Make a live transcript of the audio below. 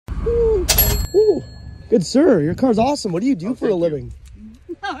Ooh, good sir. Your car's awesome. What do you do for a living?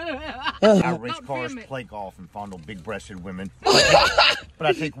 I race cars, play golf, and fondle big-breasted women. But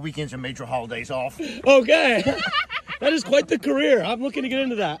I take weekends and major holidays off. Okay. That is quite the career. I'm looking to get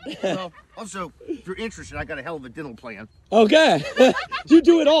into that. Well, also, if you're interested, I got a hell of a dental plan. Okay. You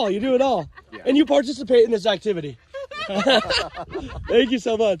do it all. You do it all. Yeah. And you participate in this activity. Thank you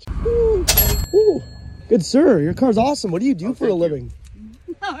so much. Ooh, good sir. Your car's awesome. What do you do for a living?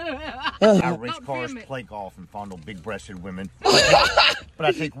 I race cars, play golf, and fondle big-breasted women. But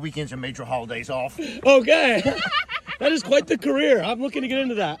I take weekends and major holidays off. Okay. That is quite the career. I'm looking to get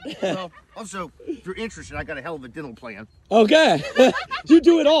into that. Well, also, if you're interested, I got a hell of a dental plan. Okay. You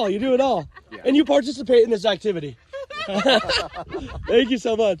do it all. You do it all. Yeah. And you participate in this activity. Thank you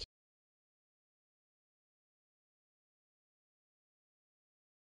so much.